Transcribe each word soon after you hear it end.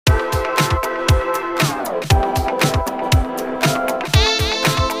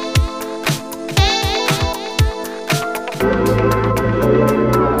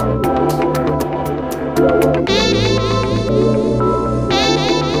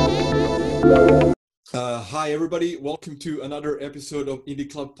Hi, everybody. Welcome to another episode of Indie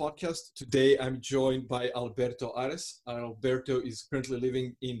Club Podcast. Today, I'm joined by Alberto Ares. Alberto is currently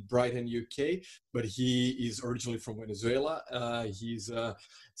living in Brighton, UK, but he is originally from Venezuela. He's a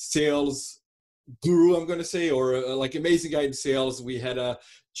sales guru, I'm going to say, or like amazing guy in sales. We had a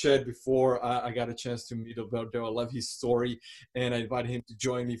chat before I got a chance to meet Alberto. I love his story, and I invited him to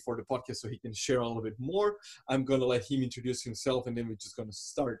join me for the podcast so he can share a little bit more. I'm going to let him introduce himself, and then we're just going to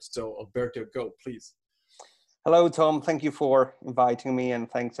start. So, Alberto, go, please. Hello, Tom. Thank you for inviting me,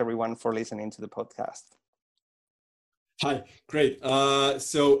 and thanks everyone for listening to the podcast. Hi, great.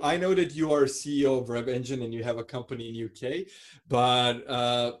 So I know that you are CEO of Rev Engine and you have a company in UK,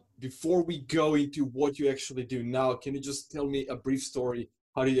 but before we go into what you actually do now, can you just tell me a brief story?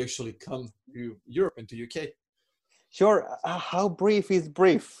 How did you actually come to Europe and to UK? Sure. How brief is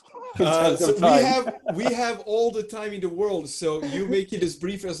brief in terms So of time? we have all the time in the world, so you make it as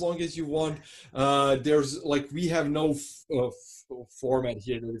brief as long as you want. There's like we have no format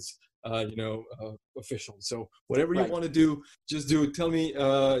here that is official. So whatever you Right. want to do, just do it. Tell me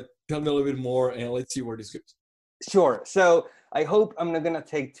a little bit more, and let's see where this goes. Sure. So I hope I'm not going to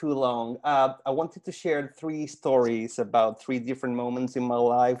take too long. I wanted to share 3 stories about 3 different moments in my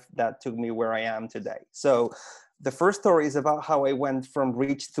life that took me where I am today. So the first story is about how I went from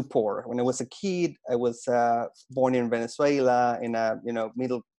rich to poor. When I was a kid, I was born in Venezuela in a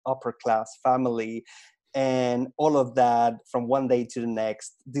middle upper class family. And all of that from one day to the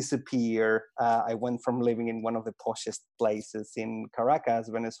next disappear. I went from living in one of the poshest places in Caracas,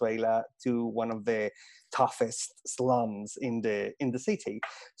 Venezuela, to one of the toughest slums in the city.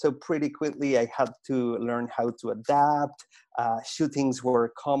 So pretty quickly, I had to learn how to adapt. Shootings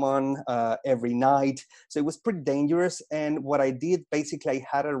were common every night, so it was pretty dangerous. And what I did, basically, I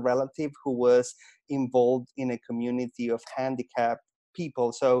had a relative who was involved in a community of handicapped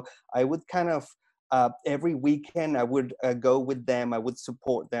people. So I would kind of every weekend I would go with them. I would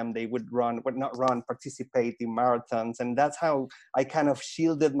support them. They would participate in marathons. And that's how I kind of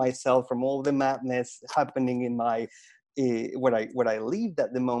shielded myself from all the madness happening in my, where I lived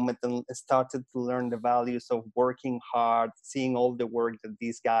at the moment, and started to learn the values of working hard, seeing all the work that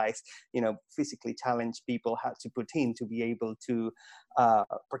these guys, physically challenged people had to put in to be able to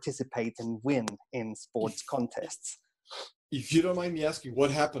participate and win in sports contests. If you don't mind me asking, what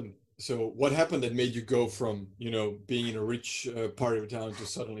happened? So what happened that made you go from, being in a rich part of town to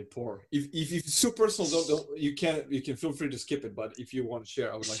suddenly poor? If it's too personal, don't you can feel free to skip it. But if you want to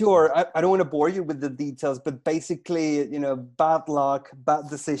share, I would like Sure. to. I don't want to bore you with the details, but basically, bad luck, bad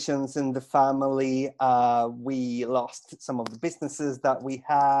decisions in the family. We lost some of the businesses that we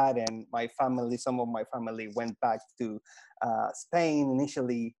had, and some of my family went back to Spain.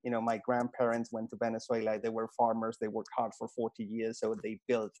 Initially, my grandparents went to Venezuela. They were farmers. They worked hard for 40 years, so they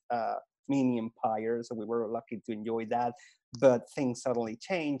built mini empires. So we were lucky to enjoy that. But things suddenly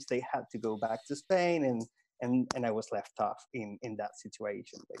changed. They had to go back to Spain, and I was left off in that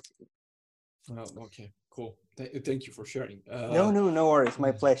situation, basically. Oh, okay, cool. Thank you for sharing. No worries.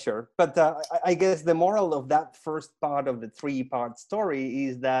 My pleasure. But I guess the moral of that first part of the 3-part story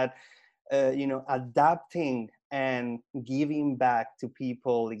is that, adapting and giving back to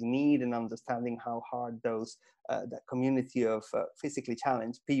people in need, and understanding how hard that community of physically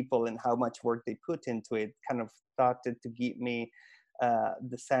challenged people and how much work they put into it kind of started to give me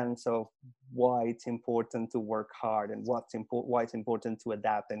the sense of why it's important to work hard, and why it's important to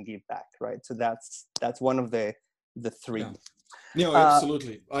adapt and give back, right? So that's one of the 3. Yeah. No,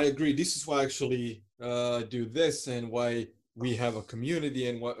 absolutely. I agree. This is why I actually do this, and why we have a community,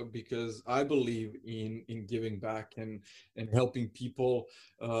 and because I believe in giving back and helping people,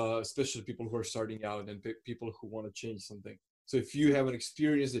 especially people who are starting out and people who want to change something. So if you have an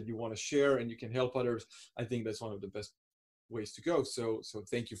experience that you want to share and you can help others, I think that's one of the best ways to go. So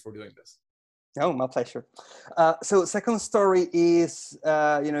thank you for doing this. Oh, my pleasure. So second story is,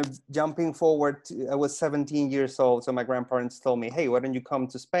 jumping forward. I was 17 years old. So my grandparents told me, hey, why don't you come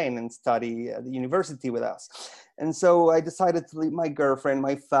to Spain and study at the university with us? And so I decided to leave my girlfriend,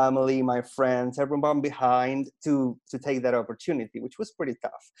 my family, my friends, everyone behind to take that opportunity, which was pretty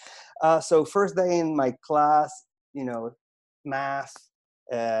tough. So first day in my class, math,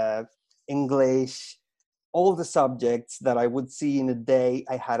 English, all the subjects that I would see in a day,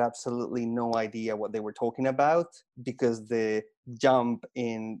 I had absolutely no idea what they were talking about, because the jump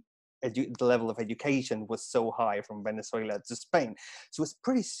in the level of education was so high from Venezuela to Spain. So it was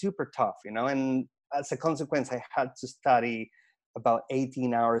pretty super tough, and as a consequence, I had to study about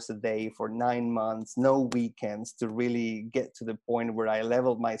 18 hours a day for 9 months, no weekends, to really get to the point where I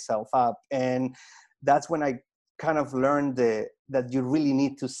leveled myself up. And that's when I kind of learned that you really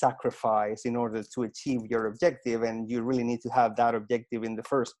need to sacrifice in order to achieve your objective, and you really need to have that objective in the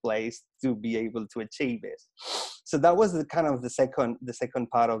first place to be able to achieve it. So that was the kind of the second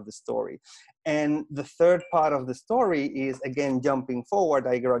part of the story. And the third part of the story is, again, jumping forward.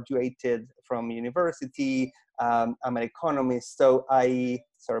 I graduated from university. I'm an economist, so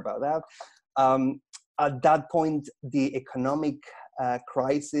sorry about that. At that point, the economic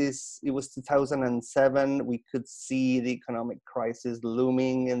crisis, it was 2007. We could see the economic crisis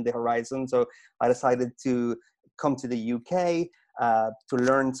looming in the horizon. So I decided to come to the UK to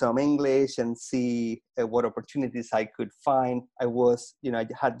learn some English and see what opportunities I could find. I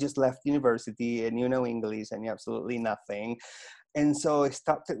had just left university and no English and absolutely nothing. And so I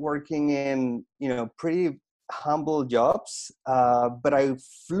started working in, pretty humble jobs, but I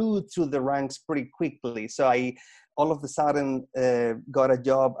flew through the ranks pretty quickly. So I all of a sudden got a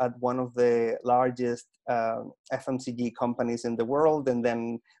job at one of the largest FMCG companies in the world. And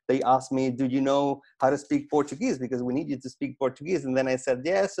then they asked me, do you know how to speak Portuguese? Because we need you to speak Portuguese. And then I said,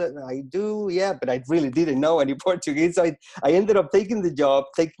 yes, I do. Yeah, but I really didn't know any Portuguese. So I ended up taking the job,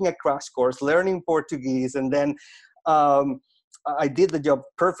 taking a crash course, learning Portuguese. And then I did the job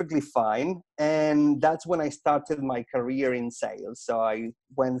perfectly fine. And that's when I started my career in sales. So I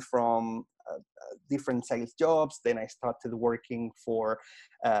went from different sales jobs. Then I started working for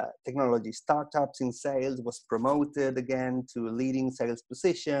technology startups in sales, was promoted again to leading sales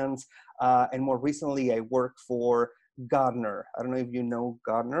positions. And more recently, I work for Gartner. I don't know if you know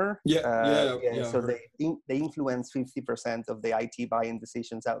Gartner. Yeah. So they influence 50% of the IT buying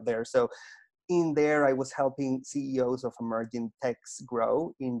decisions out there. So in there, I was helping CEOs of emerging techs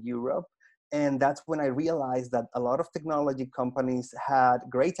grow in Europe. And that's when I realized that a lot of technology companies had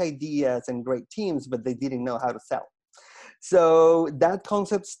great ideas and great teams, but they didn't know how to sell. So that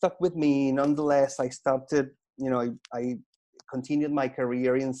concept stuck with me. Nonetheless, I started, I continued my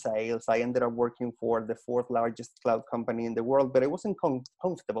career in sales. I ended up working for the fourth largest cloud company in the world, but I wasn't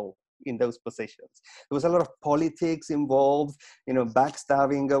comfortable in those positions. There was a lot of politics involved,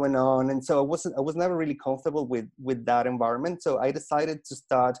 backstabbing going on. And so I was never really comfortable with that environment. So I decided to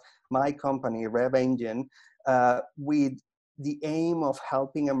start my company, Rev Engine, with the aim of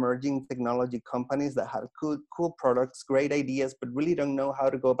helping emerging technology companies that have cool products, great ideas, but really don't know how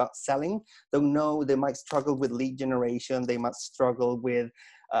to go about selling. Don't know, they might struggle with lead generation. They might struggle with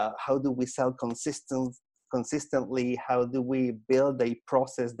how do we sell consistently? How do we build a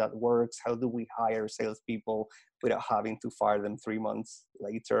process that works? How do we hire salespeople without having to fire them 3 months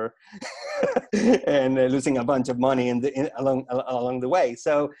later and losing a bunch of money along the way?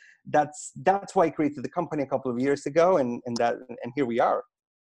 So that's why I created the company a couple of years ago, and here we are.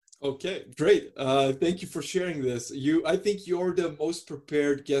 Okay, great. Thank you for sharing this. I think you're the most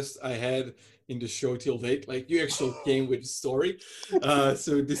prepared guest I had in the show till date. Like, you actually came with a story.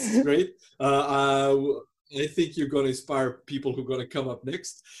 So this is great. I think you're going to inspire people who are going to come up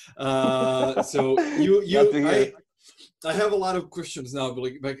next. So I have a lot of questions now, but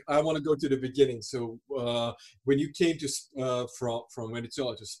like I want to go to the beginning. So when you came to from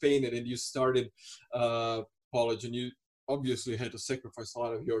Venezuela to Spain, and then you started college, and you obviously had to sacrifice a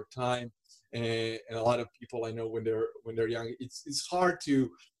lot of your time, and a lot of people I know when they're young, it's hard to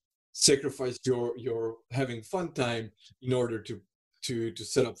sacrifice your having fun time in order to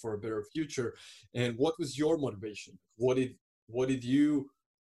set up for a better future. And what was your motivation? What did you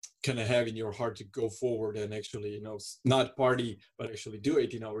kind of have in your heart to go forward and actually, not party, but actually do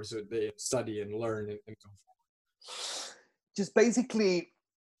 18 hours a day, study and learn and go forward? Just basically,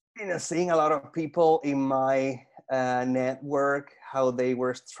 seeing a lot of people in my network, how they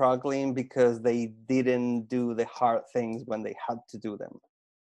were struggling because they didn't do the hard things when they had to do them.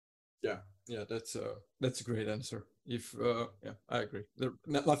 Yeah, that's a great answer. I agree. There's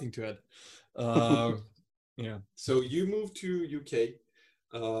nothing to add. Yeah. So you moved to UK,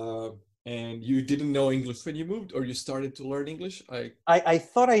 and you didn't know English when you moved, or you started to learn English? I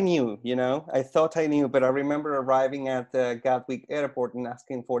thought I knew, I thought I knew, but I remember arriving at Gatwick Airport and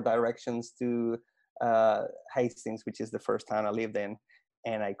asking for directions to Hastings, which is the first town I lived in,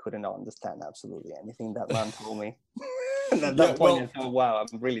 and I couldn't understand absolutely anything that man told me. And at that point, I thought, wow,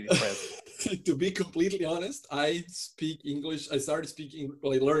 I'm really depressed. To be completely honest, I started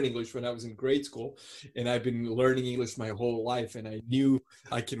learn English when I was in grade school, and I've been learning English my whole life, and I knew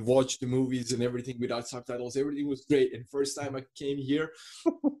I can watch the movies and everything without subtitles. Everything was great. And first time I came here,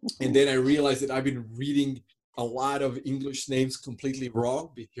 and then I realized that I've been reading a lot of English names completely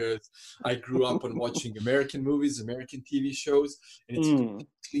wrong because I grew up on watching American movies, American TV shows, and it's Mm,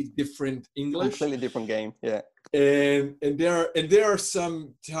 completely different English. completely different game. Yeah. And there are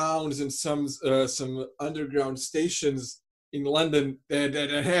some towns and some underground stations in London that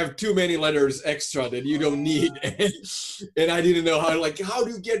have too many letters extra that you don't need, and I didn't know how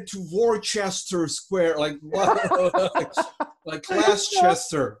do you get to Worcester Square, like what, like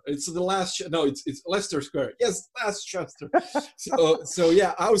Leicester. It's the last. No, it's Leicester Square. Yes, Leicester. So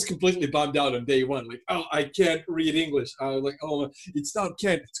yeah, I was completely bummed out on day one. Like, oh, I can't read English. I was like, oh, it's not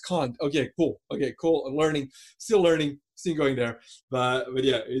Kent, it's Kant. Okay, cool. Okay, cool. I'm learning, still going there. But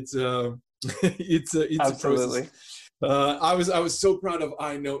yeah, it's it's a process. Absolutely. I was so proud of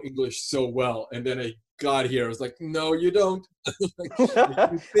I know English so well, and then I got here. I was like, no, you don't. Like, you I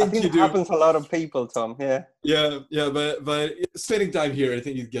think think you it do. happens a lot of people, Tom. Yeah. Yeah, but spending time here, I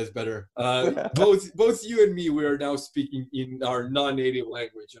think it gets better. Both you and me, we are now speaking in our non-native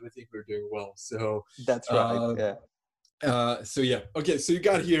language, and I think we're doing well. So, That's right. uh, Yeah. so yeah, okay. So you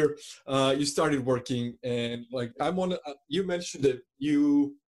got here, you started working, and like I want to. You mentioned that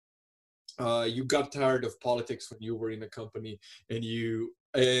you got tired of politics when you were in a company,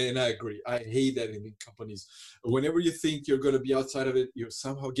 and I agree. I hate that in companies. Whenever you think you're going to be outside of it, you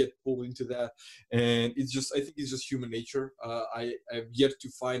somehow get pulled into that, and I think it's just human nature. I've yet to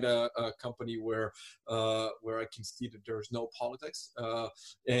find a company where I can see that there's no politics,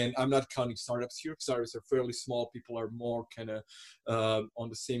 and I'm not counting startups here. Startups are fairly small. People are more kind of on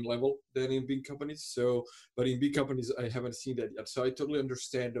the same level than in big companies. So, but in big companies, I haven't seen that yet. So I totally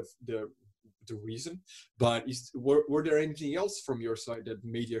understand the reason, but were there anything else from your side that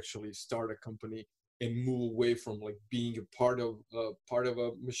made you actually start a company and move away from like being a part of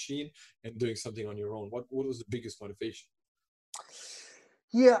a machine and doing something on your own? What was the biggest motivation?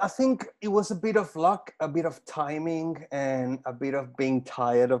 Yeah, I think it was a bit of luck, a bit of timing, and a bit of being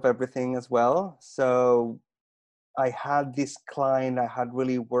tired of everything as well. So I had this client I had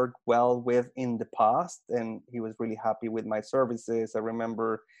really worked well with in the past, and he was really happy with my services. I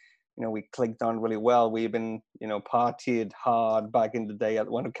remember, we clicked on really well. We even, partied hard back in the day at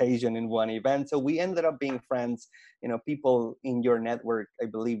one occasion in one event. So we ended up being friends. People in your network, I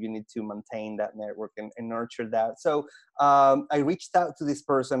believe you need to maintain that network and nurture that. So I reached out to this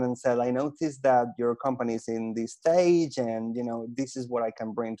person and said, I noticed that your company is in this stage, and, this is what I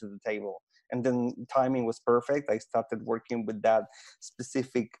can bring to the table. And then timing was perfect. I started working with that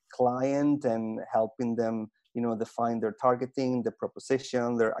specific client and helping them, define their targeting, the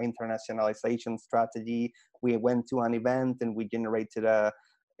proposition, their internationalization strategy. We went to an event and we generated a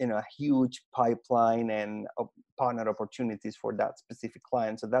huge pipeline and partner opportunities for that specific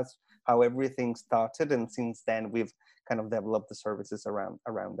client. So that's how everything started. And since then, we've kind of developed the services around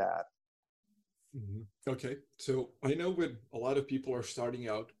that. Okay, so I know when a lot of people are starting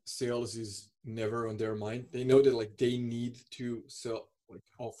out, sales is never on their mind. They know that like they need to sell, like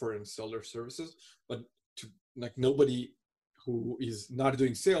offer and sell their services, but to like nobody who is not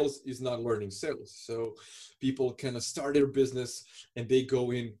doing sales is not learning sales. So people kind of start their business and they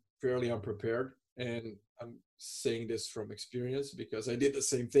go in fairly unprepared. And I'm saying this from experience because I did the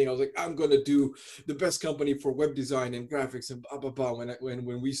same thing. I was like, I'm gonna do the best company for web design and graphics and blah blah blah.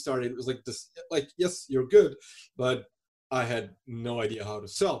 When we started, it was like this, like, yes, you're good, but I had no idea how to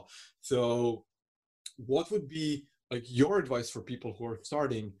sell. So what would be like your advice for people who are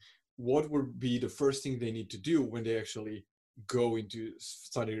starting? What would be the first thing they need to do when they actually go into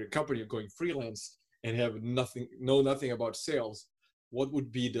starting a company or going freelance and have nothing about sales? What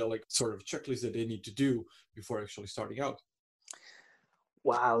would be the like sort of checklist that they need to do before actually starting out?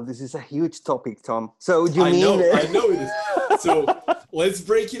 Wow, this is a huge topic, Tom. So you I mean? know, I know it is. So let's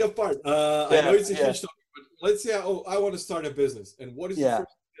break it apart. I know Yeah, it's a yeah, huge topic, but let's say, oh, I want to start a business. And what is the yeah. first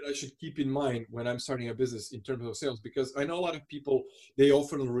thing that I should keep in mind when I'm starting a business in terms of sales? Because I know a lot of people, they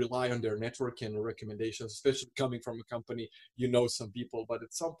often rely on their network and recommendations, especially coming from a company, some people, but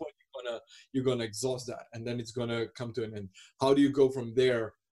at some point you're gonna exhaust that, and then it's gonna come to an end. How do you go from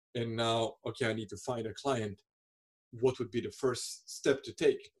there? And now, okay, I need to find a client. What would be the first step to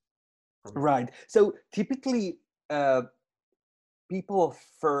take from it? Right. So typically, uh, people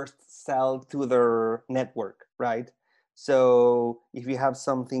first sell to their network, right? So if you have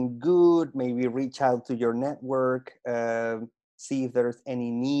something good, maybe reach out to your network, see if there's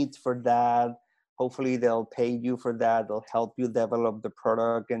any needs for that. Hopefully, they'll pay you for that. They'll help you develop the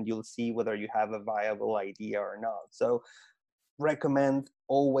product, and you'll see whether you have a viable idea or not. So recommend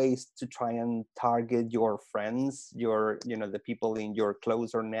always to try and target your friends, the people in your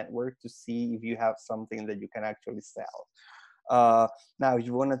closer network, to see if you have something that you can actually sell. Now if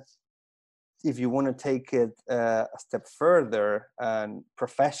you want to if you want to take it a step further and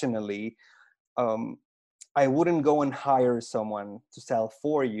professionally, I wouldn't go and hire someone to sell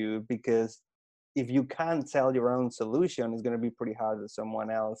for you, because if you can't sell your own solution, it's going to be pretty hard that someone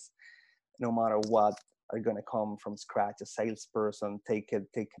else, no matter what, are going to come from scratch, a salesperson, take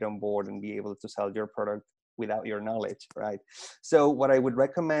it on board and be able to sell your product without your knowledge, right? So what I would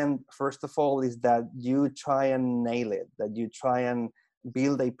recommend, first of all, is that you try and nail it, that you try and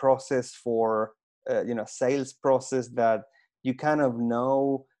build a process for, sales process that you kind of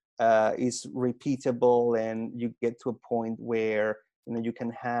know is repeatable, and you get to a point where, you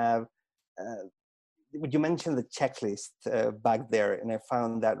can have, you mentioned the checklist back there, and I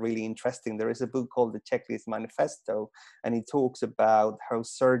found that really interesting. There is a book called The Checklist Manifesto, and it talks about how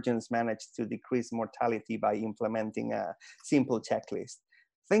surgeons manage to decrease mortality by implementing a simple checklist.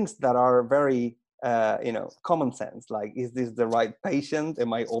 Things that are very, common sense, like, is this the right patient?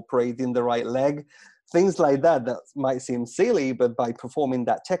 Am I operating the right leg? Things like that might seem silly, but by performing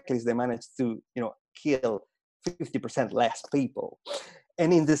that checklist, they manage to, kill 50% less people.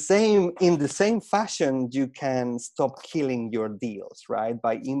 And in the same fashion, you can stop killing your deals, right,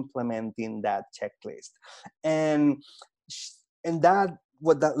 by implementing that checklist. And that,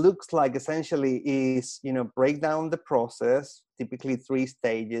 what that looks like essentially is, break down the process, typically 3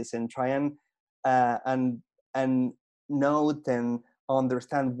 stages, and try and note and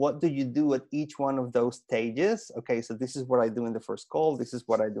understand, what do you do at each one of those stages. Okay, so this is what I do in the first call, this is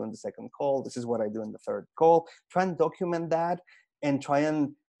what I do in the second call, this is what I do in the third call. Try and document that, and try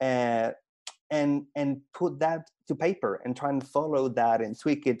and put that to paper, and try and follow that and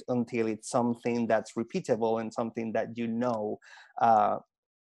tweak it until it's something that's repeatable, and something that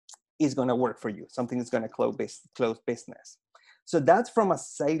is going to work for you, something that's going to close business. So that's from a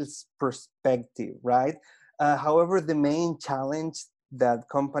sales perspective, right? However, the main challenge that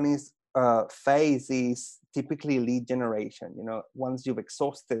companies face is typically lead generation. Once you've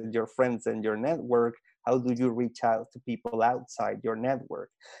exhausted your friends and your network, how do you reach out to people outside your network?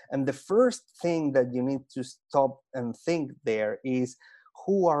 And the first thing that you need to stop and think there is,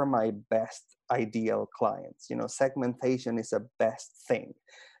 who are my best ideal clients? Segmentation is a best thing.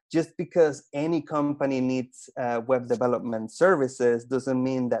 Just because any company needs web development services doesn't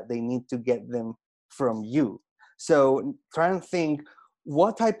mean that they need to get them from you. So try and think,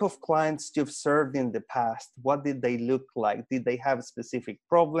 what type of clients you've served in the past? What did they look like? Did they have a specific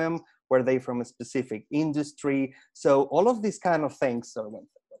problem? Were they from a specific industry? So all of these kind of things. So one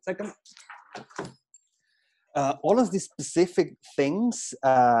second. All of these specific things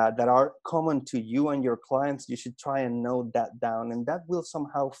that are common to you and your clients, you should try and note that down, and that will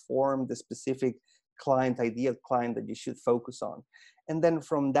somehow form the specific ideal client that you should focus on. And then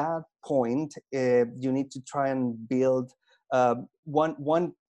from that point, you need to try and build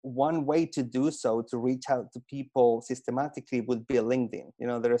one way to do so, to reach out to people systematically, would be LinkedIn.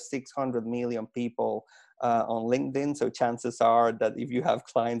 There are 600 million people on LinkedIn, so chances are that if you have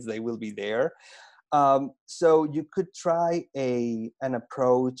clients, they will be there. So you could try an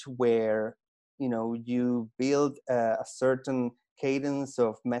approach where, you build a certain cadence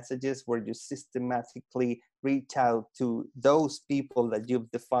of messages where you systematically reach out to those people that you've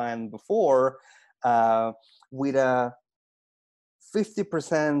defined before, with a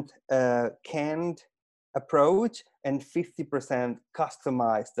 50% canned approach and 50%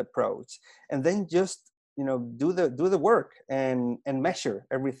 customized approach. And then just do the work and measure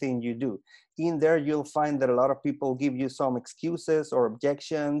everything you do. In there, you'll find that a lot of people give you some excuses or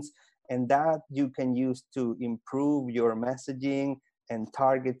objections, and that you can use to improve your messaging and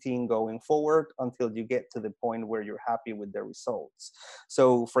targeting going forward, until you get to the point where you're happy with the results.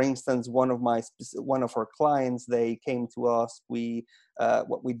 So for instance, one of our clients, they came to us.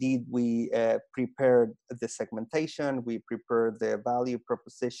 What we did, we prepared the segmentation, we prepared the value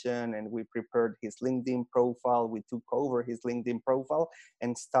proposition, and we prepared his LinkedIn profile. We took over his LinkedIn profile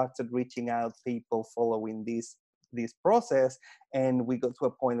and started reaching out people following this process. And we got to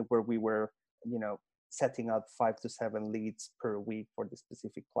a point where we were, setting up 5 to 7 leads per week for the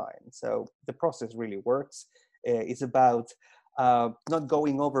specific client. So the process really works. It's about not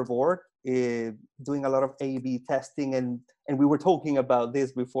going overboard, doing a lot of A/B testing, and we were talking about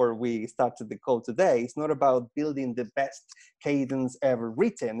this before we started the call today. It's not about building the best cadence ever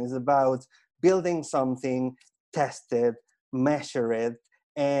written. It's about building something, test it, measure it,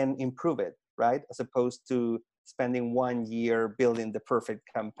 and improve it, right? As opposed to spending 1 year building the perfect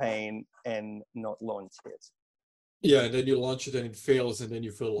campaign and not launch it. Yeah, and then you launch it and it fails, and then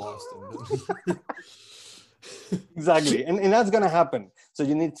you feel lost. Exactly. And that's going to happen. So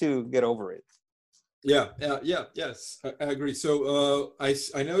you need to get over it. Yes, I agree. So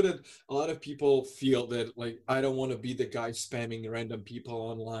I know that a lot of people feel that like I don't want to be the guy spamming random people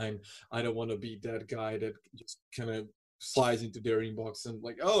online. I don't want to be that guy that just kind of slides into their inbox and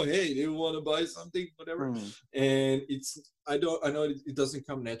like, oh hey, do you want to buy something, whatever. Hmm. And it's I know it doesn't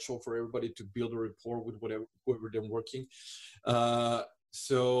come natural for everybody to build a rapport with whoever they're working.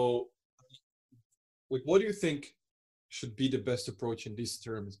 So like, what do you think should be the best approach in these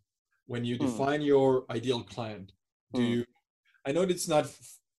terms when you Hmm. define your ideal client? Do Hmm. you, I know it's not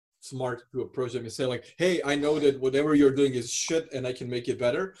smart to approach them and say like, hey, I know that whatever you're doing is shit and I can make it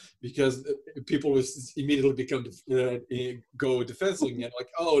better, because people will immediately become go defensive and like,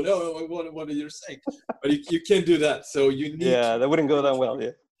 oh no, what are you saying? But you can't do that. So you need to Yeah, that wouldn't go approach down well.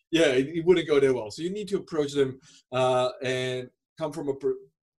 them. Yeah. Yeah, it wouldn't go that well. So you need to approach them and come from a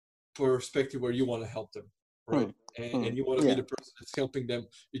perspective where you want to help them, right? Hmm. Hmm. And you want to be Yeah. the person that's helping them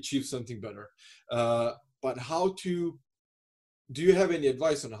achieve something better. Uh, but how to, do you have any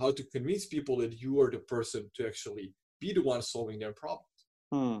advice on how to convince people that you are the person to actually be the one solving their problems?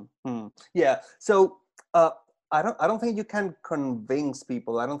 Hmm. Hmm. Yeah. So uh, I don't think you can convince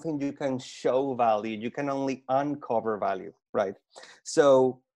people. I don't think you can show value. You can only uncover value, right?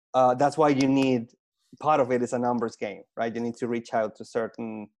 So that's why you need, part of it is a numbers game, right? You need to reach out to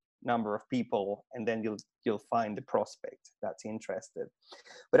certain number of people, and then you'll find the prospect that's interested.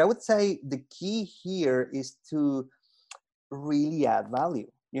 But I would say the key here is to really add value.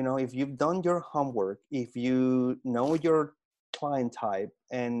 You know, if you've done your homework, if you know your client type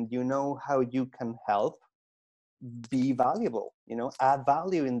and you know how you can help, be valuable, you know, add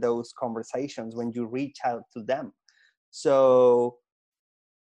value in those conversations when you reach out to them. So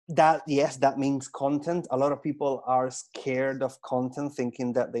that, yes, that means content. A lot of people are scared of content,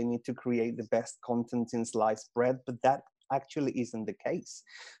 thinking that they need to create the best content in sliced bread, but that actually isn't the case.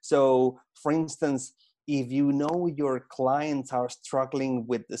 So for instance, if you know your clients are struggling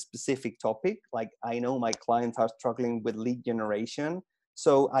with a specific topic, like I know my clients are struggling with lead generation,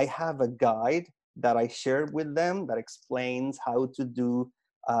 so I have a guide that I share with them that explains how to do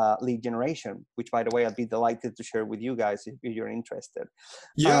lead generation, which by the way, I'd be delighted to share with you guys if you're interested.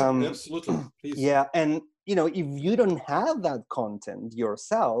 Yeah, um, absolutely. Please. yeah, and you know, if you don't have that content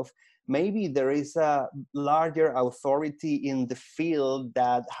yourself, maybe there is a larger authority in the field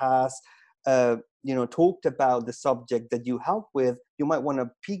that has you know, talked about the subject that you help with. You might want to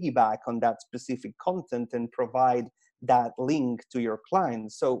piggyback on that specific content and provide that link to your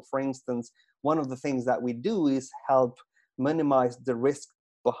clients. So for instance, one of the things that we do is help minimize the risk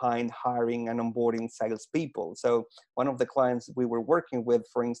behind hiring and onboarding salespeople. So one of the clients we were working with,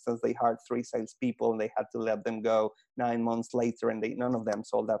 for instance, they hired 3 salespeople and they had to let them go 9 months later, and none of them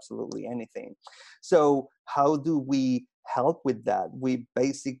sold absolutely anything. So how do we help with that? We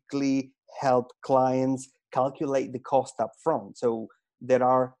basically help clients calculate the cost up front. So there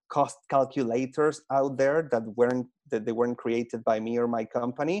are cost calculators out there that they weren't created by me or my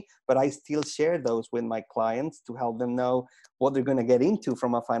company, but I still share those with my clients to help them know what they're going to get into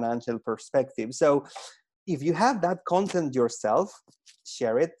from a financial perspective. So if you have that content yourself,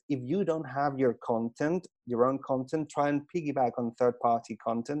 share it. If you don't have your own content, try and piggyback on third party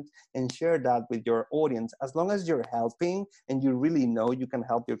content and share that with your audience. As long as you're helping and you really know you can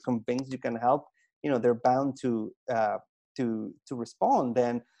help, you're convinced you can help, you know, they're bound to respond.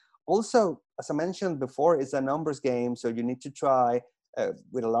 Then also, as I mentioned before, it's a numbers game. So you need to try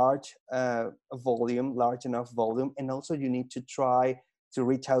with a large volume, large enough volume. And also you need to try to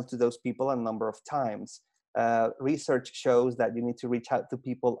reach out to those people a number of times. Research shows that you need to reach out to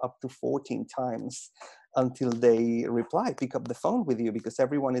people up to 14 times until they reply, pick up the phone with you, because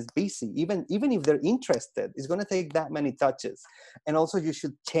everyone is busy. Even if they're interested, it's going to take that many touches. And also you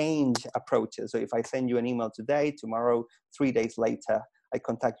should change approaches. So if I send you an email today, tomorrow, 3 days later, I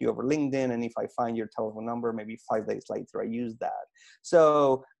contact you over LinkedIn, and if I find your telephone number, maybe 5 days later, I use that.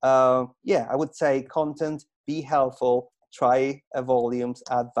 So yeah, I would say content, be helpful, try volumes,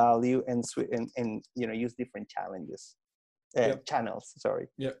 add value, and you know, use different Yeah. channels. Sorry.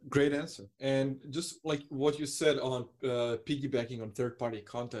 Yeah, great answer. And just like what you said on piggybacking on third-party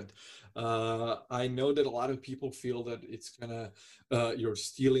content, I know that a lot of people feel that it's gonna you're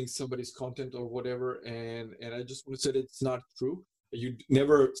stealing somebody's content or whatever, and I just want to say that it's not true. You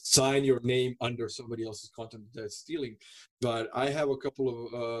never sign your name under somebody else's content that's stealing. But I have a couple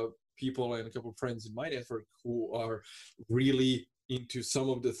of people and a couple of friends in my network who are really into some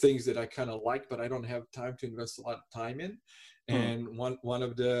of the things that I kind of like, but I don't have time to invest a lot of time in. Hmm. And one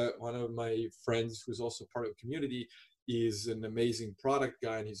of my friends who's also part of the community, is an amazing product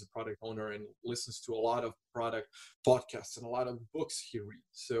guy, and he's a product owner and listens to a lot of product podcasts and a lot of books he reads.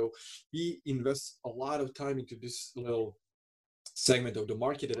 So he invests a lot of time into this little segment of the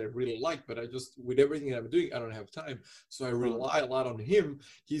market that I really like, but I just, with everything that I'm doing, I don't have time. So I Mm. rely a lot on him.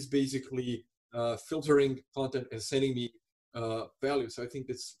 He's basically filtering content and sending me value. So I think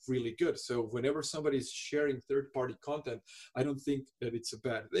that's really good. So whenever somebody is sharing third-party content, I don't think that it's a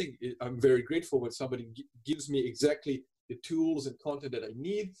bad thing. I'm very grateful when somebody gives me exactly the tools and content that I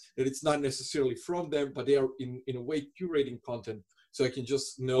need, that it's not necessarily from them, but they are in a way curating content so I can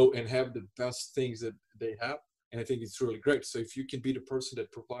just know and have the best things that they have. And I think it's really great. So if you can be the person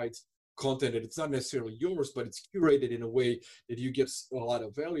that provides content and it's not necessarily yours, but it's curated in a way that you get a lot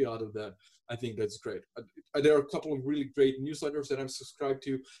of value out of that, I think that's great. There are a couple of really great newsletters that I'm subscribed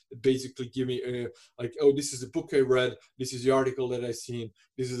to that basically give me like, oh, this is a book I read, this is the article that I seen,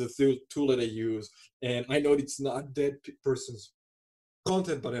 this is a tool that I use, and I know it's not that person's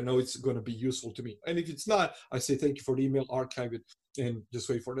content, but I know it's going to be useful to me. And if it's not, I say thank you for the email, archive it, and just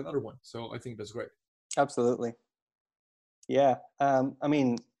wait for another one. So I think that's great. Absolutely. Yeah. I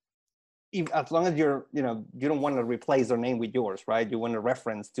mean, as long as you're, you don't want to replace their name with yours, right? You want a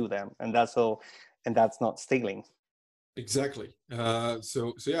reference to them, and that's all, and that's not stealing. Exactly.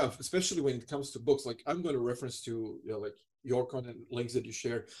 So yeah, especially when it comes to books, like I'm going to reference to, like your content links that you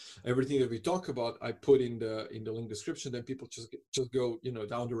share, everything that we talk about, I put in the link description. Then people just go,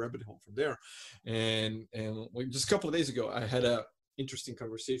 down the rabbit hole from there. And like just a couple of days ago, I had a interesting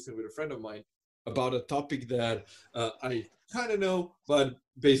conversation with a friend of mine about a topic that I kind of know, but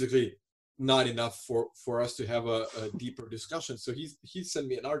basically not enough for us to have a deeper discussion. So he sent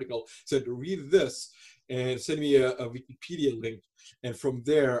me an article, said read this, and send me a Wikipedia link. And from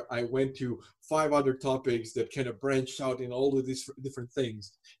there, I went to 5 other topics that kind of branched out in all of these different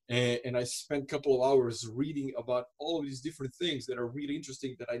things. And I spent a couple of hours reading about all of these different things that are really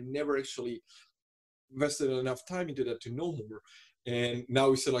interesting that I never actually invested enough time into that to know more. And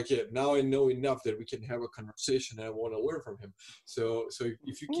now we said, like, yeah, now I know enough that we can have a conversation and I want to learn from him. So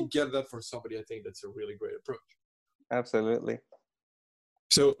if you can get that from somebody, I think that's a really great approach. Absolutely.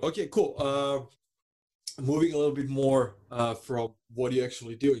 So, okay, cool. Moving a little bit more from what you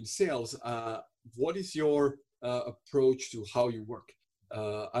actually do in sales, what is your approach to how you work?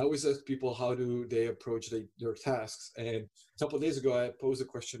 I always ask people how do they approach their tasks. And a couple of days ago, I posed a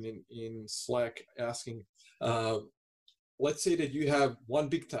question in Slack asking, uh, let's say that you have one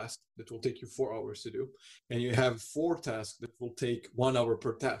big task that will take you 4 hours to do, and you have 4 tasks that will take 1 hour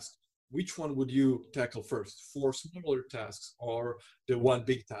per task. Which one would you tackle first, 4 smaller tasks or the one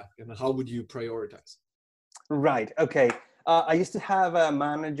big task? And how would you prioritize? Right. Okay. I used to have a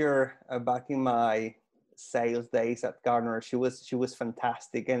manager back in my sales days at Gartner. She was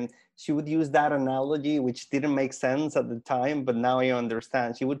fantastic, and she would use that analogy, which didn't make sense at the time, but now I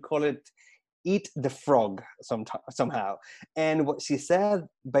understand. She would call it "eat the frog" somehow. And what she said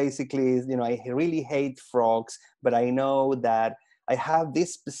basically is, I really hate frogs, but I know that I have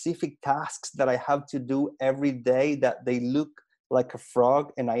these specific tasks that I have to do every day that they look like a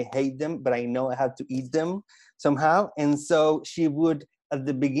frog, and I hate them, but I know I have to eat them somehow. And so she would, at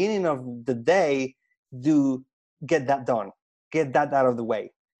the beginning of the day, do get that done, get that out of the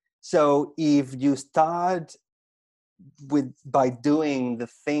way. So if you start by doing the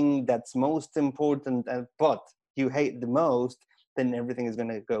thing that's most important, but you hate the most, then everything is going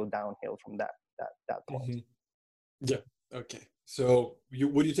to go downhill from that point. Hmm. Yeah. Okay. So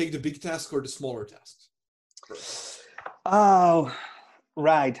would you take the big task or the smaller tasks first? Oh,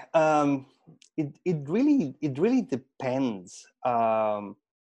 right. It really depends.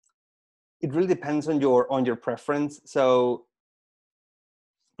 It really depends on your preference. So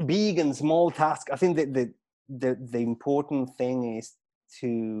big and small tasks, I think that the important thing is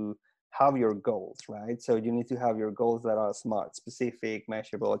to have your goals, right? So you need to have your goals that are smart, specific,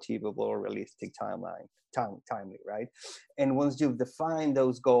 measurable, achievable, realistic, timely, right? And once you've defined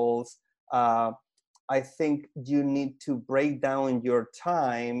those goals, I think you need to break down your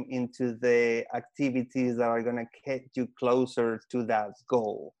time into the activities that are going to get you closer to that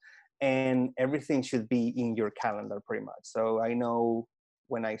goal. And everything should be in your calendar pretty much. So I know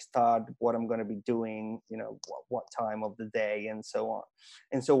when I start, what I'm going to be doing, what time of the day, and so on.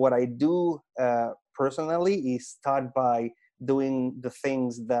 And so what I do personally is start by doing the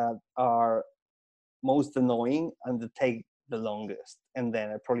things that are most annoying and that take the longest. And then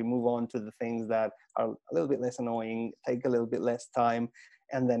I probably move on to the things that are a little bit less annoying, take a little bit less time,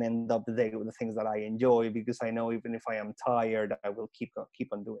 and then end up the day with the things that I enjoy, because I know even if I am tired, I will keep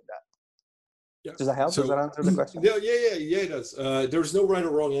on doing that. Yeah. Does that help? Does that So answer the question? yeah, it does. There's no right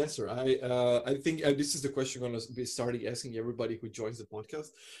or wrong answer. I think this is the question I'm going to be starting asking everybody who joins the podcast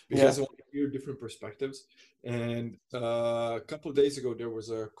Yeah. because I want to hear different perspectives. And a couple of days ago, there was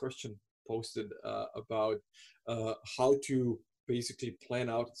a question posted about how to basically plan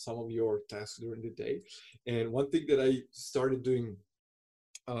out some of your tasks during the day. And one thing that I started doing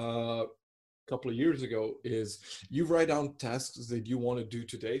couple of years ago is you write down tasks that you want to do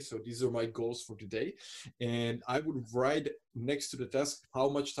today. So these are my goals for today. And I would write next to the task how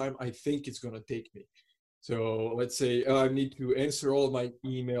much time I think it's going to take me. So let's say I need to answer all of my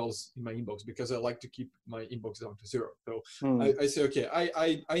emails in my inbox because I like to keep my inbox down to zero. So Hmm. I say, okay,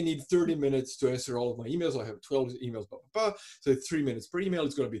 I need 30 minutes to answer all of my emails. I have 12 emails, blah, blah, blah. So 3 minutes per email.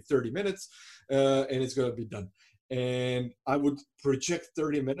 It's going to be 30 minutes and it's going to be done. And I would project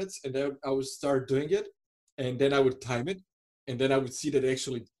 30 minutes and then I would start doing it. And then I would time it. And then I would see that it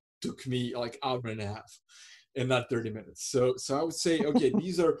actually took me like hour and a half and not 30 minutes. So I would say, okay,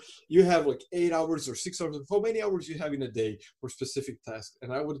 these are, you have like 8 hours or 6 hours, how many hours you have in a day for specific tasks.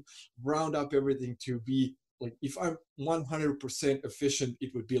 And I would round up everything to be like, if I'm 100% efficient,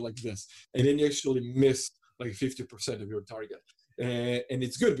 it would be like this. And then you actually miss like 50% of your target. And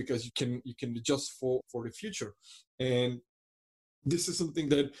it's good because you can adjust for the future. And this is something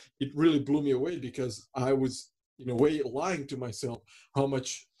that it really blew me away because I was in a way lying to myself how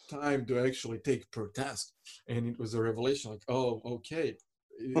much time do I actually take per task. And it was a revelation like, oh, okay,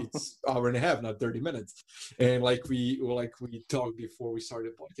 it's hour and a half, not 30 minutes. And like we talked before we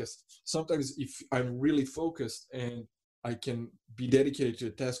started the podcast, sometimes if I'm really focused and I can be dedicated to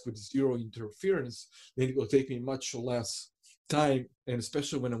a task with zero interference, then it will take me much less time. And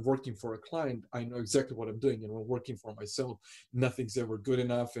especially when I'm working for a client, I know exactly what I'm doing. And when working for myself, nothing's ever good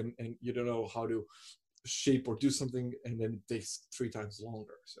enough, and you don't know how to shape or do something, and then it takes 3 times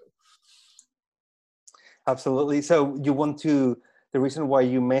longer. So Absolutely. So you want to, the reason why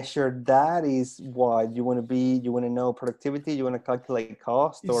you measure that is what you want to be, you want to know productivity, you want to calculate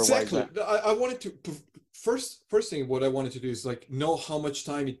cost, or why is exactly, that? I wanted to first thing what I wanted to do is like know how much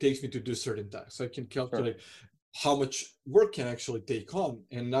time it takes me to do certain tasks, so I can Sure. calculate how much work can actually take on,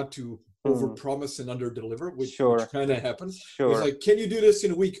 and not to Hmm. overpromise and underdeliver, which Sure. kind of happens. It's Sure. like, can you do this in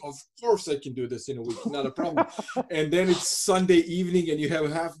a week? Of course I can do this in a week, not a problem. And then it's Sunday evening and you have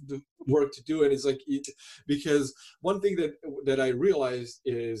half the work to do, and it's like because one thing that I realized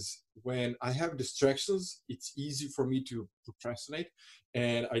is when I have distractions, it's easy for me to procrastinate.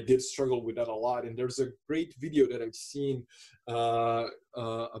 And I did struggle with that a lot. And there's a great video that I've seen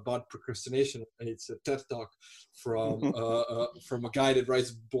about procrastination, and it's a TED talk from a guy that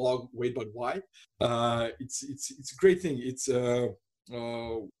writes blog Wait But Why. It's a great thing.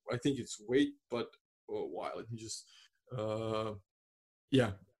 I think it's Wait But Why. Let me just uh,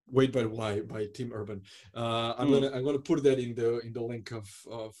 yeah, Wait But Why by Tim Urban. Hmm. I'm gonna put that in the link of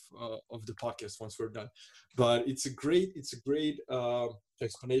the podcast once we're done. But it's a great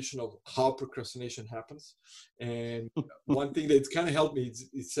explanation of how procrastination happens. And one thing that's kind of helped me is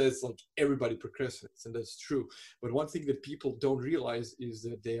it says like everybody procrastinates, and that's true. But one thing that people don't realize is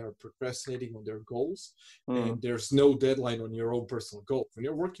that they are procrastinating on their goals, Hmm. and there's no deadline on your own personal goal. When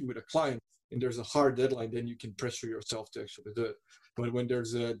you're working with a client and there's a hard deadline, then you can pressure yourself to actually do it. But when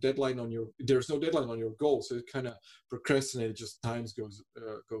there's no deadline on your goal, so it kind of procrastinate. Just times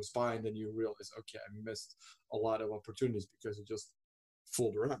goes by, and then you realize, okay, I missed a lot of opportunities because it just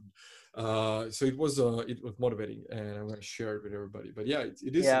fooled around. So it was motivating, and I'm gonna share it with everybody. But yeah,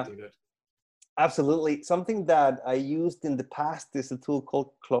 it is Yeah. something that. Absolutely. Something that I used in the past is a tool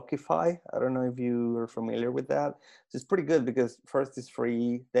called Clockify. I don't know if you are familiar with that. It's pretty good because first it's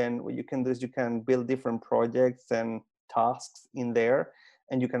free. Then what you can do is you can build different projects and tasks in there,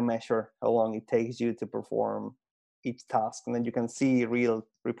 and you can measure how long it takes you to perform each task. And then you can see real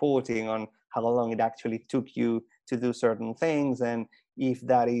reporting on how long it actually took you to do certain things. And if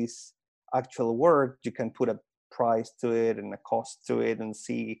that is actual work, you can put a price to it and a cost to it and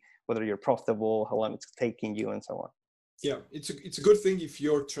see whether you're profitable, how long it's taking you, and so on. Yeah, it's a good thing if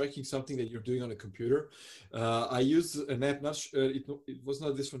you're tracking something that you're doing on a computer. I used an app, it was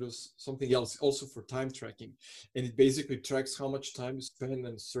not this one, it was something else, also for time tracking, and it basically tracks how much time you spend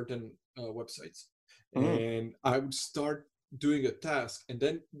on certain websites. Mm. And I would start doing a task, and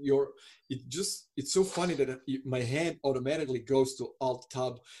then it's so funny that my hand automatically goes to Alt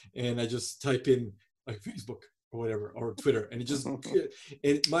Tab, and I just type in like Facebook. or whatever, or Twitter, and it just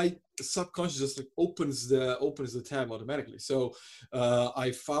and my subconscious just like opens the tab automatically. So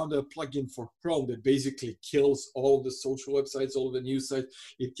I found a plugin for Chrome that basically kills all the social websites, all the news sites.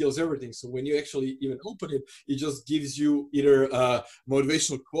 It kills everything. So when you actually even open it, it just gives you either a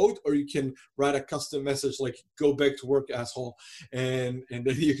motivational quote, or you can write a custom message like "Go back to work, asshole," and then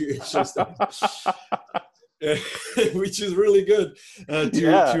you can actually start. Which is really good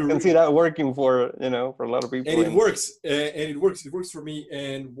Yeah, I can to see that working for, for a lot of and people. it works it works for me.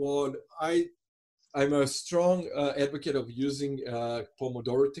 And what I'm a strong advocate of using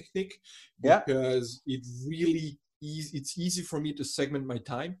Pomodoro technique, Yeah. because it's easy for me to segment my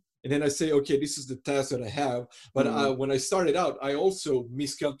time. And then I say, okay, this is the task that I have. But when I started out, I also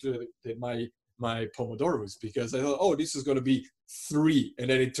miscalculated my Pomodoros, because I thought, oh, this is going to be 3, and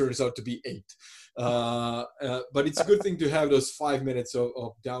then it turns out to be 8. But it's a good thing to have those 5 minutes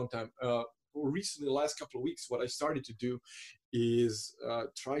of downtime. Recently, the last couple of weeks, what I started to do is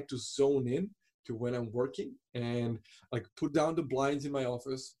try to zone in to when I'm working, and like put down the blinds in my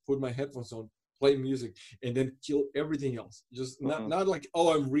office, put my headphones on, play music, and then kill everything else. Just not like,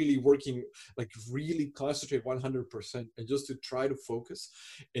 oh, I'm really working, like really concentrate 100%, and just to try to focus.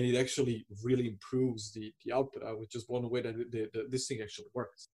 And it actually really improves the output. I was just blown away that this thing actually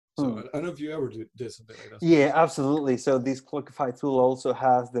works. So I don't know if you ever did something like that. Yeah, absolutely. So this Clockify tool also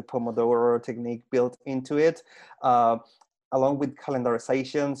has the Pomodoro technique built into it, uh, along with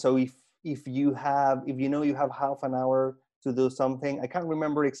calendarization. So if you know you have half an hour to do something, I can't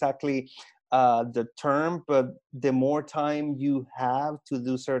remember exactly the term, but the more time you have to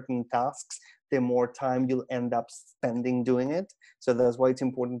do certain tasks, the more time you'll end up spending doing it. So that's why it's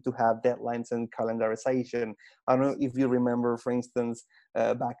important to have deadlines and calendarization. I don't know if you remember, for instance,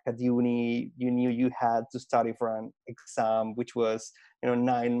 back at uni, you knew you had to study for an exam, which was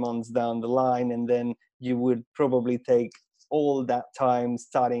 9 months down the line, and then you would probably take all that time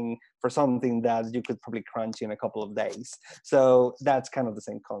studying for something that you could probably crunch in a couple of days. So that's kind of the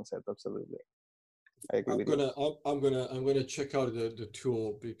same concept. Absolutely, I agree with you. I'm gonna check out the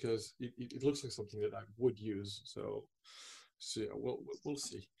tool, because it looks like something that I would use. So yeah, we'll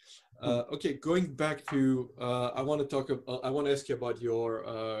see. Okay, going back to I want to I want to ask you about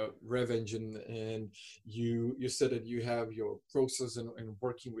your Rev Engine. And you said that you have your process and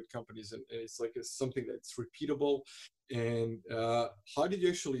working with companies, and it's like it's something that's repeatable. And how did you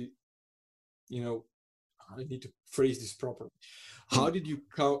actually, you know, I need to phrase this properly. How did you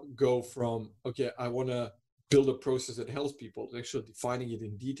go from, okay, I want to build a process that helps people, to actually defining it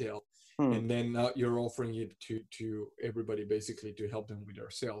in detail, and then now you're offering it to everybody, basically, to help them with their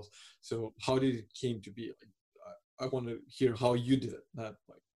sales? So how did it came to be? Like, I want to hear how you did it, not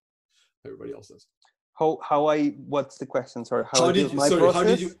like everybody else does. What's the question? Sorry, how I built my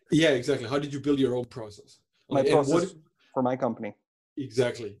process? Yeah, exactly. How did you build your own process? My Like, and what process for my company.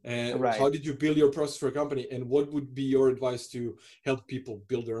 exactly, and Right. how did you build your process for a company, and what would be your advice to help people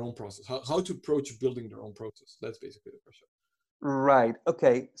build their own process? How to approach building their own process? That's basically the question. Right.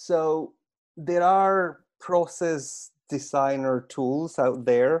 Okay. So there are process designer tools out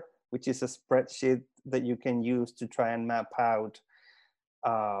there, which is a spreadsheet that you can use to try and map out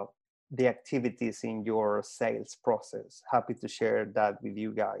uh, the activities in your sales process. Happy to share that with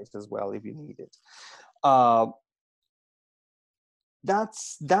you guys as well if you need it. Uh,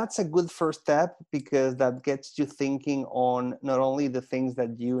 that's a good first step, because that gets you thinking on not only the things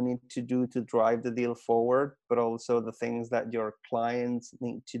that you need to do to drive the deal forward, but also the things that your clients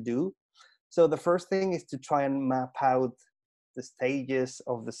need to do. So the first thing is to try and map out the stages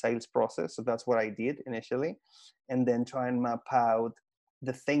of the sales process. So that's what I did initially, and then try and map out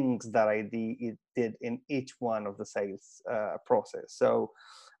the things that I did in each one of the sales process. So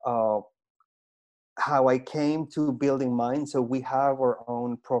how I came to building mine. So we have our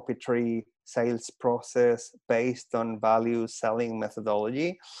own proprietary sales process based on value selling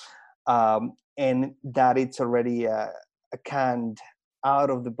methodology, and that it's already a canned out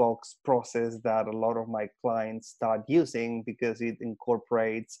of the box process that a lot of my clients start using, because it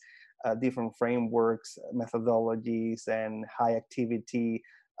incorporates different frameworks, methodologies, and high activity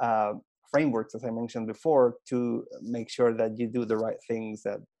frameworks, as I mentioned before, to make sure that you do the right things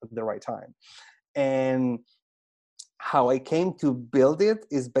at the right time. And how I came to build it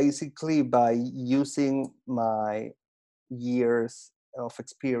is basically by using my years of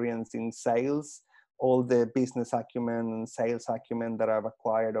experience in sales, all the business acumen and sales acumen that I've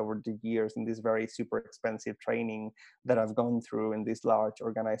acquired over the years in this very super expensive training that I've gone through in these large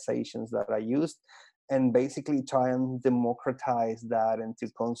organizations that I used, and basically try and democratize that and to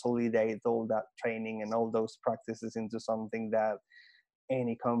consolidate all that training and all those practices into something that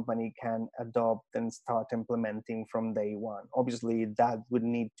any company can adopt and start implementing from day one. Obviously, that would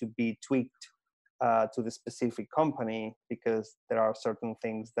need to be tweaked to the specific company, because there are certain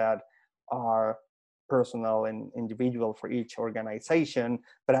things that are personal and individual for each organization,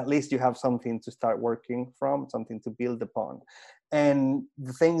 but at least you have something to start working from, something to build upon. And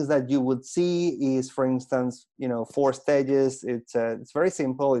the things that you would see is, for instance, 4 stages. It's very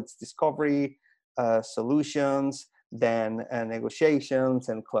simple. It's discovery, solutions, then negotiations,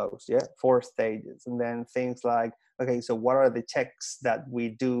 and close. Yeah, 4 stages. And then things like, okay, so what are the checks that we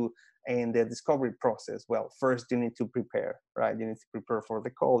do in the discovery process? Well, first you need to prepare, right? You need to prepare for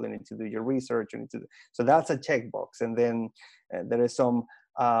the call. You need to do your research. So that's a checkbox. And then there is some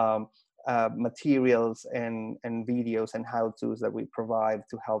materials and videos and how-tos that we provide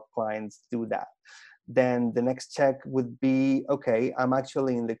to help clients do that. Then the next check would be, okay, I'm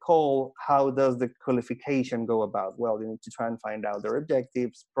actually in the call. How does the qualification go about? Well, you need to try and find out their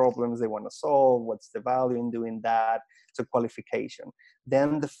objectives, problems they want to solve, what's the value in doing that. So qualification.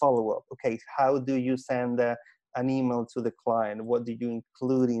 Then the follow-up. Okay, how do you send an email to the client? What do you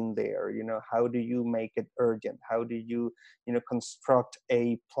include in there? How do you make it urgent? How do you, construct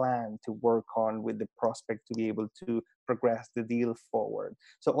a plan to work on with the prospect to be able to progress the deal forward?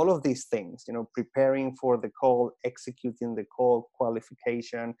 So all of these things, preparing for the call, executing the call,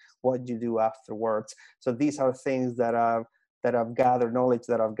 qualification, what you do afterwards. So these are things that I've gathered knowledge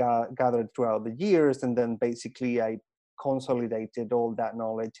that I've gathered throughout the years, and then basically I consolidated all that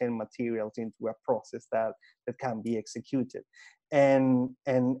knowledge and materials into a process that can be executed, and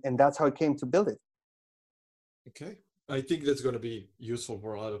that's how I came to build it. Okay, I think that's going to be useful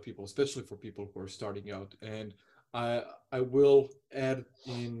for a lot of people, especially for people who are starting out. And I will add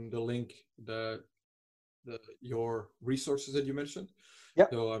in the link your resources that you mentioned. Yeah.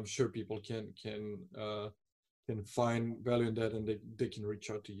 So I'm sure people can find value in that, and they can reach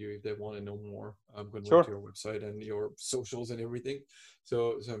out to you if they want to know more. I'm going to link to your website and your socials and everything.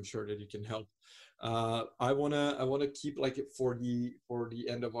 So I'm sure that you can help. I wanna keep for the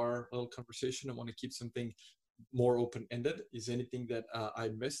end of our little conversation, I want to keep something more open-ended. Is anything that I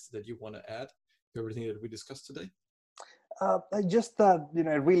missed that you want to add to everything that we discussed today? Just that,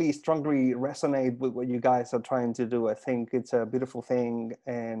 I really strongly resonate with what you guys are trying to do. I think it's a beautiful thing,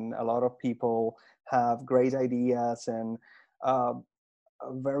 and a lot of people have great ideas and a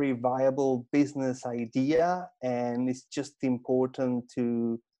very viable business idea, and it's just important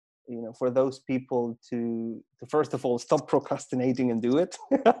to, for those people to first of all stop procrastinating and do it,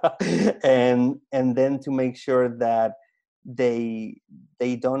 and then to make sure that they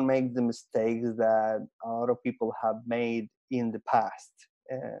don't make the mistakes that a lot of people have made in the past.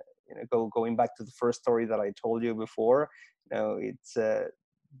 Going back to the first story that I told you before,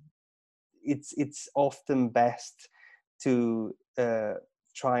 it's often best to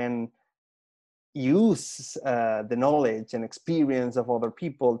try and use the knowledge and experience of other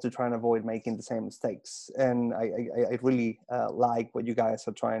people to try and avoid making the same mistakes. And I really like what you guys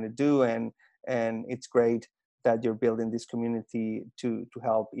are trying to do, and it's great that you're building this community to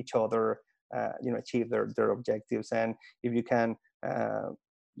help each other achieve their objectives. And if you can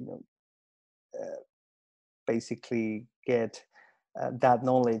basically get that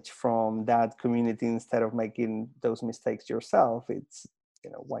knowledge from that community instead of making those mistakes yourself, it's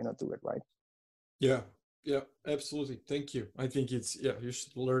why not do it, right? Yeah, absolutely. Thank you. I think you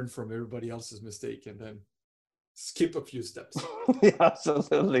should learn from everybody else's mistake and then skip a few steps. Yeah,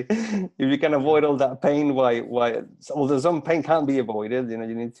 absolutely. If you can avoid all that pain, why? Although some pain can't be avoided, you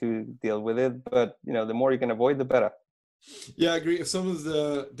need to deal with it. But the more you can avoid, the better. Yeah, I agree.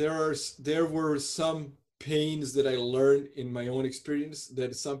 There were some pains that I learned in my own experience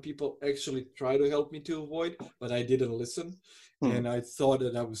that some people actually try to help me to avoid, but I didn't listen. And I thought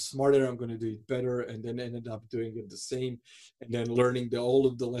that I was smarter, I'm going to do it better, and then ended up doing it the same, and then learning all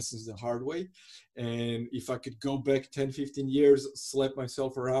of the lessons the hard way. And if I could go back 10, 15 years, slap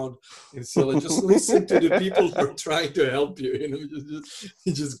myself around and say, just listen to the people who are trying to help you,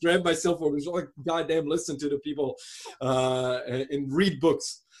 just grab myself over, like, goddamn, listen to the people and read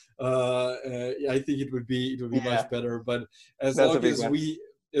books. I think it would be much better. But as long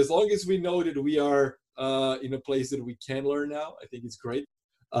as we know that we are in a place that we can learn now, I think it's great.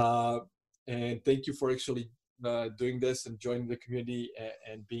 And thank you for actually doing this and joining the community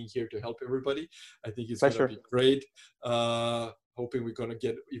and being here to help everybody. I think it's going to be great. Hoping we're going to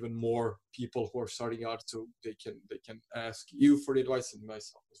get even more people who are starting out, so they can ask you for the advice, and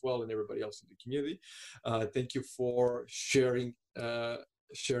myself as well, and everybody else in the community. Thank you for sharing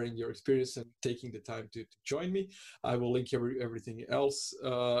sharing your experience and taking the time to join me. I will link everything else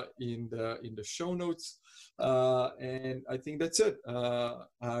in the show notes, and I think that's it.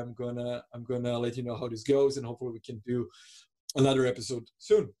 I'm gonna let you know how this goes, and hopefully we can do another episode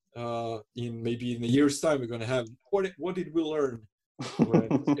soon. In maybe in a year's time, we're gonna have what did we learn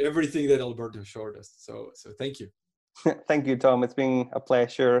when everything that Alberto showed us. So thank you. Thank you, Tom. It's been a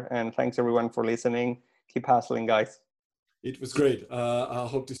pleasure, and thanks everyone for listening. Keep hustling, guys. It was great. I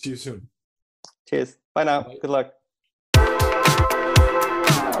hope to see you soon. Cheers. Bye now. Bye. Good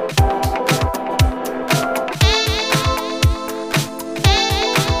luck.